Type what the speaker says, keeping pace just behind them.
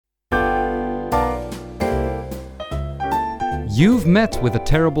You've met with A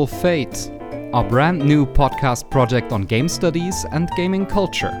Terrible Fate, our brand new podcast project on game studies and gaming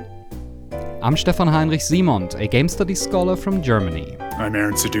culture. I'm Stefan Heinrich Simond, a game studies scholar from Germany. I'm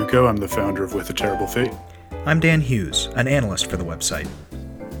Aaron Suduko, I'm the founder of With a Terrible Fate. I'm Dan Hughes, an analyst for the website.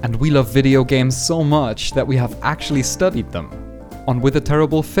 And we love video games so much that we have actually studied them. On With a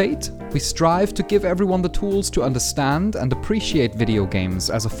Terrible Fate, we strive to give everyone the tools to understand and appreciate video games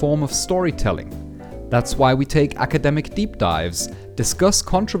as a form of storytelling. That's why we take academic deep dives, discuss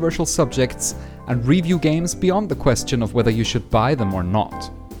controversial subjects, and review games beyond the question of whether you should buy them or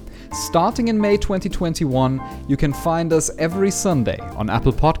not. Starting in May 2021, you can find us every Sunday on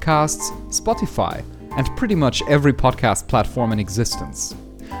Apple Podcasts, Spotify, and pretty much every podcast platform in existence.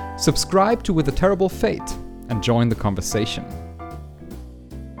 Subscribe to With a Terrible Fate and join the conversation.